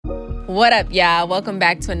What up, y'all? Welcome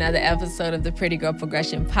back to another episode of the Pretty Girl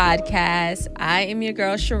Progression Podcast. I am your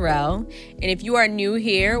girl, Sherelle. And if you are new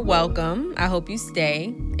here, welcome. I hope you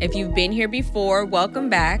stay. If you've been here before, welcome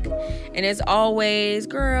back. And as always,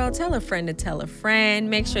 girl, tell a friend to tell a friend.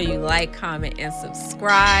 Make sure you like, comment, and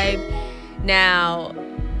subscribe. Now,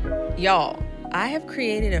 y'all, I have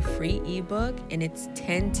created a free ebook and it's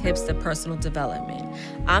 10 tips to personal development.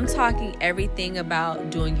 I'm talking everything about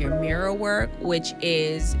doing your mirror work, which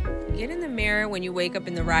is get in the mirror when you wake up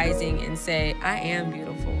in the rising and say, I am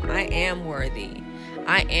beautiful, I am worthy,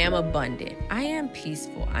 I am abundant, I am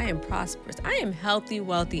peaceful, I am prosperous, I am healthy,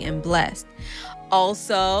 wealthy, and blessed.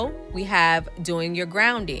 Also, we have doing your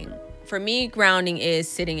grounding. For me, grounding is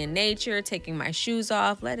sitting in nature, taking my shoes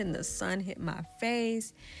off, letting the sun hit my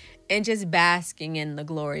face, and just basking in the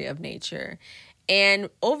glory of nature. And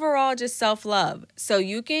overall, just self-love. So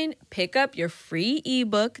you can pick up your free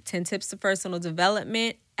ebook, 10 Tips to Personal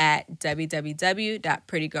Development, at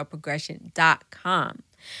www.prettygirlprogression.com.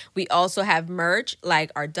 We also have merch like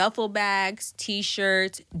our duffel bags,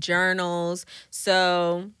 t-shirts, journals.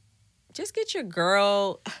 So just get your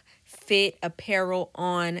girl fit apparel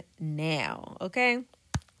on now, okay?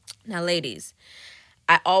 Now, ladies,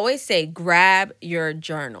 I always say grab your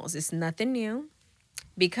journals. It's nothing new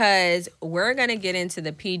because we're going to get into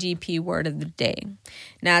the PGP word of the day.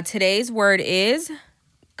 Now, today's word is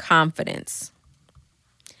confidence.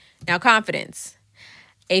 Now, confidence,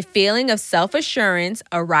 a feeling of self-assurance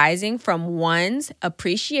arising from one's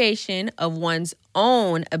appreciation of one's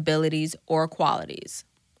own abilities or qualities.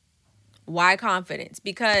 Why confidence?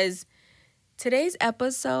 Because today's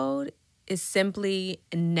episode is simply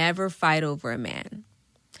never fight over a man.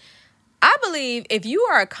 I believe if you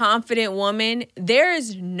are a confident woman, there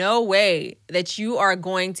is no way that you are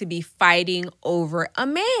going to be fighting over a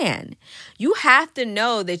man. You have to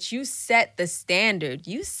know that you set the standard,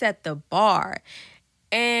 you set the bar.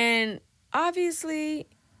 And obviously,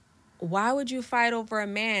 why would you fight over a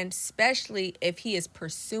man, especially if he is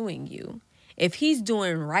pursuing you, if he's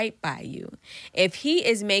doing right by you, if he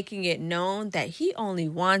is making it known that he only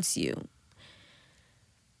wants you?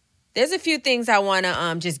 There's a few things I want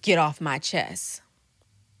to just get off my chest.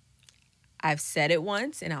 I've said it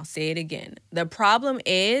once and I'll say it again. The problem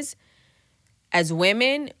is, as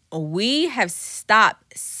women, we have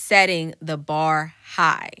stopped setting the bar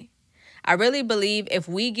high. I really believe if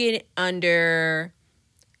we get under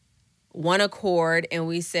one accord and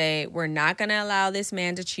we say, we're not going to allow this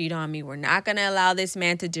man to cheat on me. We're not going to allow this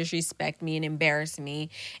man to disrespect me and embarrass me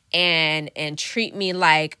and treat me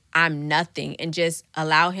like I'm nothing and just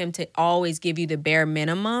allow him to always give you the bare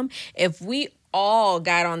minimum. If we all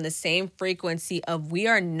got on the same frequency of we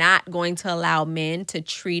are not going to allow men to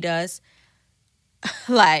treat us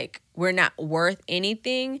like we're not worth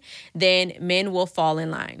anything, then men will fall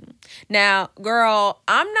in line. Now, girl,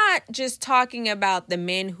 I'm not just talking about the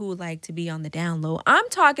men who like to be on the down low. I'm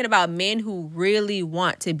talking about men who really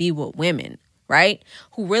want to be with women, right?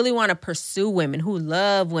 Who really want to pursue women, who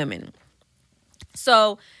love women.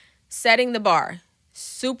 So setting the bar,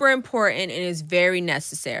 super important and is very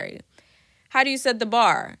necessary. How do you set the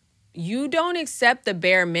bar? You don't accept the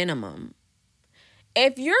bare minimum.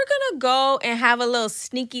 If you're going to go and have a little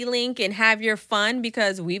sneaky link and have your fun,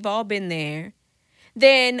 because we've all been there,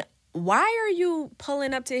 then why are you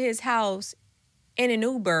pulling up to his house in an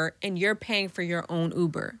Uber and you're paying for your own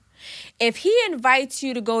Uber? If he invites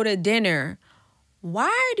you to go to dinner,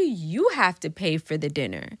 why do you have to pay for the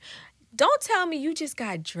dinner? Don't tell me you just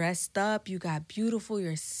got dressed up, you got beautiful,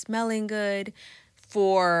 you're smelling good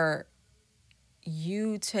for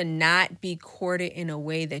you to not be courted in a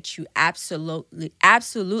way that you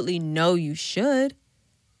absolutely know you should.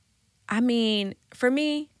 I mean, for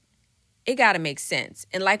me, it got to make sense.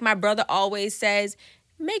 And like my brother always says,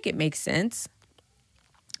 make it make sense.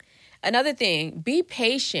 Another thing, be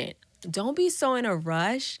patient. Don't be so in a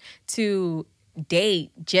rush to date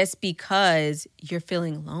just because you're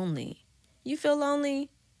feeling lonely. You feel lonely?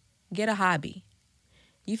 Get a hobby.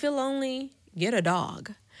 You feel lonely? Get a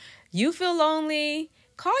dog. You feel lonely?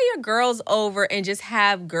 Call your girls over and just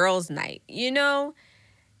have girls' night. You know,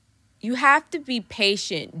 you have to be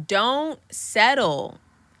patient. Don't settle.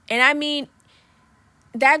 And I mean,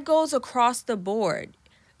 that goes across the board.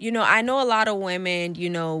 You know, I know a lot of women, you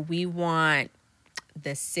know, we want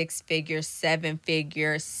the 6-figure,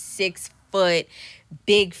 7-figure, 6 foot,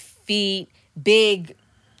 big feet, big,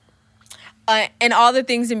 and all the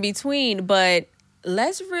things in between. But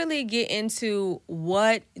let's really get into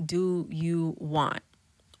what do you want.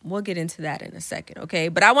 We'll get into that in a second, okay?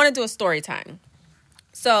 But I want to do a story time.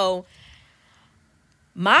 So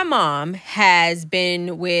my mom has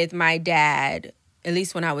been with my dad at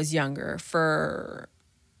least when I was younger, for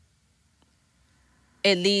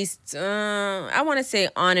at least, I want to say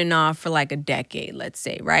on and off for like a decade, let's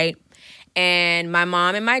say, right? And my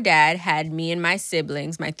mom and my dad had me and my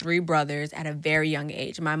siblings, my three brothers, at a very young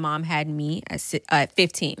age. My mom had me at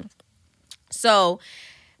 15. So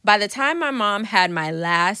by the time my mom had my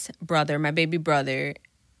last brother, my baby brother,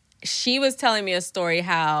 she was telling me a story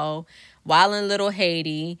how while in Little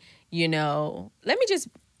Haiti, let me just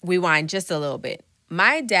rewind just a little bit.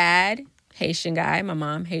 My dad, Haitian guy, my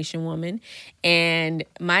mom, Haitian woman, and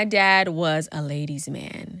my dad was a ladies'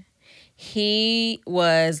 man. He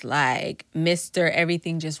was like Mr.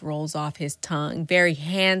 Everything just rolls off his tongue. Very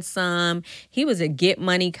handsome. He was a get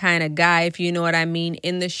money kind of guy, if you know what I mean,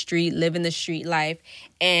 in the street, living the street life.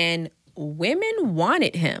 And women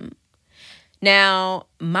wanted him. Now,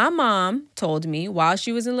 my mom told me while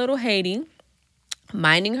she was in Little Haiti,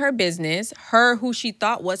 minding her business, her who she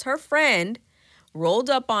thought was her friend,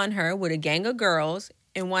 rolled up on her with a gang of girls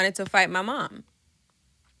and wanted to fight my mom.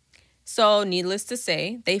 So, needless to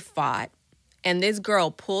say, they fought, and this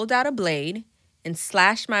girl pulled out a blade and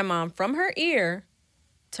slashed my mom from her ear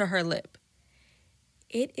to her lip.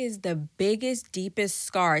 It is the biggest, deepest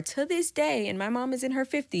scar to this day, and my mom is in her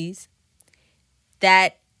 50s,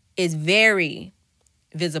 that is very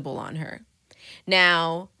visible on her.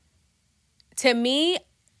 Now, to me,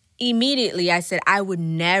 immediately I said I would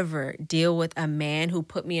never deal with a man who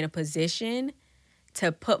put me in a position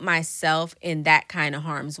to put myself in that kind of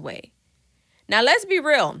harm's way. Now, let's be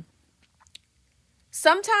real.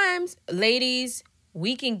 Sometimes, ladies,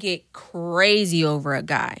 we can get crazy over a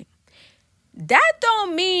guy. That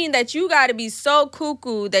don't mean that you got to be so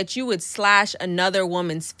cuckoo that you would slash another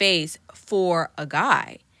woman's face for a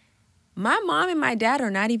guy. My mom and my dad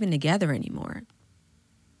are not even together anymore.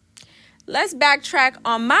 Let's backtrack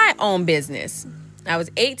on my own business. I was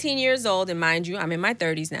 18 years old, and mind you, I'm in my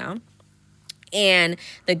 30s now. And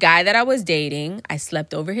the guy that I was dating, I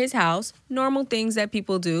slept over his house, normal things that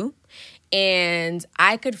people do. And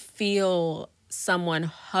I could feel someone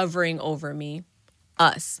hovering over me,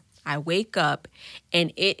 us. I wake up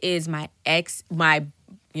and it is my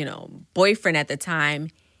boyfriend at the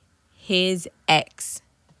time, his ex.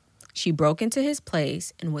 She broke into his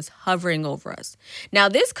place and was hovering over us. Now,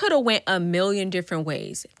 this could have went a million different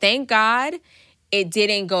ways. Thank God it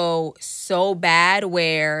didn't go so bad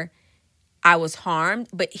where I was harmed,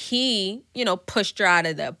 but he, pushed her out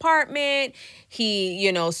of the apartment.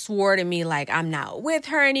 He, swore to me like I'm not with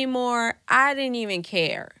her anymore. I didn't even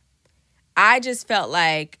care. I just felt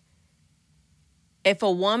like if a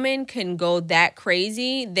woman can go that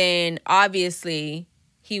crazy, then obviously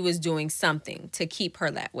he was doing something to keep her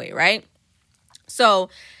that way, right? So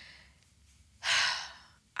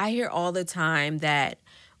I hear all the time that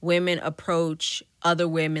women approach other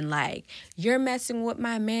women like, you're messing with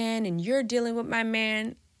my man and you're dealing with my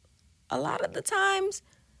man. A lot of the times,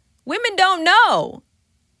 women don't know.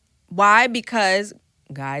 Why? Because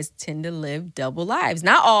guys tend to live double lives.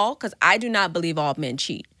 Not all, because I do not believe all men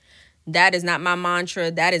cheat. That is not my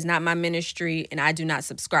mantra. That is not my ministry, and I do not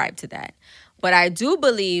subscribe to that. But I do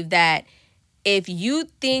believe that if you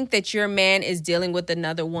think that your man is dealing with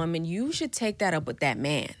another woman, you should take that up with that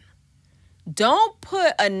man. Don't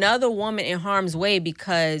put another woman in harm's way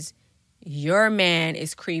because your man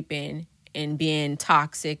is creeping and being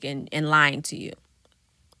toxic and lying to you.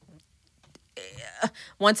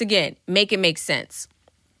 Once again, make it make sense.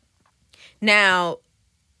 Now,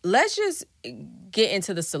 let's just get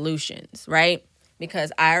into the solutions, right?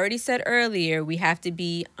 Because I already said earlier, we have to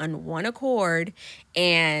be on one accord.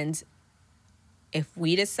 And if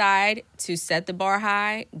we decide to set the bar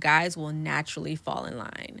high, guys will naturally fall in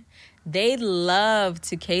line. They love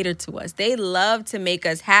to cater to us. They love to make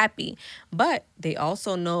us happy. But they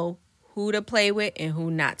also know who to play with and who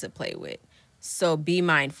not to play with. So be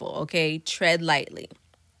mindful, okay? Tread lightly.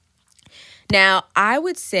 Now, I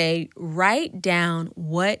would say write down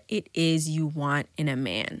what it is you want in a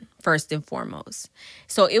man, first and foremost.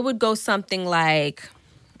 So it would go something like,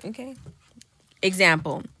 okay,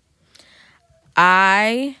 example,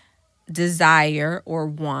 I desire or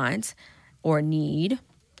want or need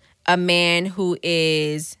a man who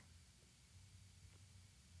has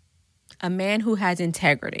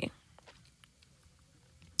integrity,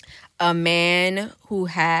 a man who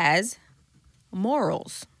has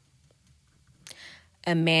morals,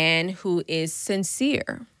 a man who is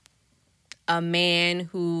sincere, a man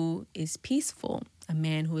who is peaceful, a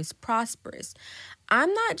man who is prosperous.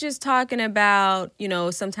 I'm not just talking about,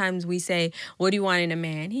 sometimes we say, what do you want in a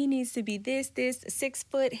man? He needs to be this, 6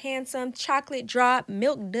 foot, handsome, chocolate drop,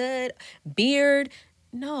 milk dud, beard.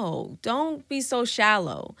 No, don't be so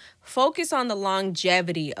shallow. Focus on the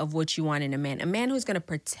longevity of what you want in a man. A man who's going to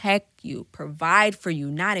protect you, provide for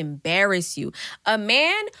you, not embarrass you. A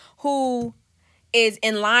man who is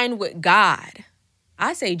in line with God.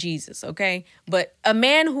 I say Jesus, okay? But a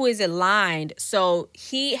man who is aligned, so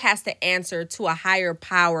he has to answer to a higher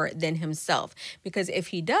power than himself. Because if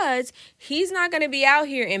he does, he's not going to be out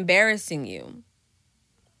here embarrassing you.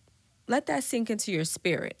 Let that sink into your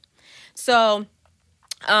spirit. So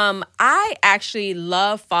I actually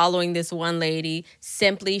love following this one lady,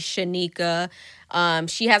 Simply Shanika.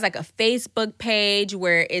 She has like a Facebook page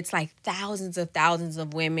where it's like thousands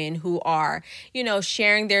of women who are,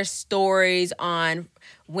 sharing their stories on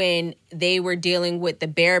when they were dealing with the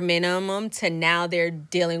bare minimum to now they're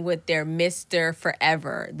dealing with their Mr.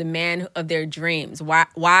 Forever, the man of their dreams.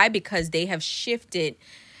 Why? Because they have shifted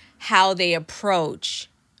how they approach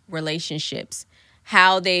relationships,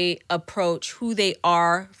 how they approach who they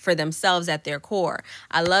are for themselves at their core.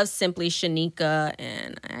 I love Simply Shanika,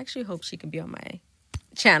 and I actually hope she can be on my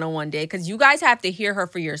channel one day because you guys have to hear her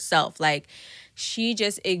for yourself. Like, she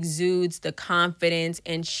just exudes the confidence,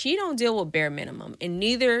 and she don't deal with bare minimum, and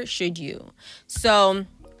neither should you. So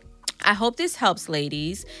I hope this helps,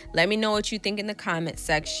 ladies. Let me know what you think in the comment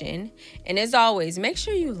section. And as always, make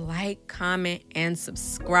sure you like, comment, and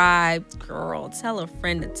subscribe. Girl, tell a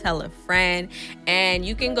friend to tell a friend. And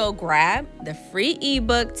you can go grab the free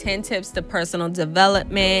ebook, 10 Tips to Personal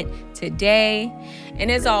Development, today. And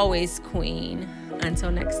as always, Queen, until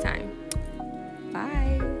next time.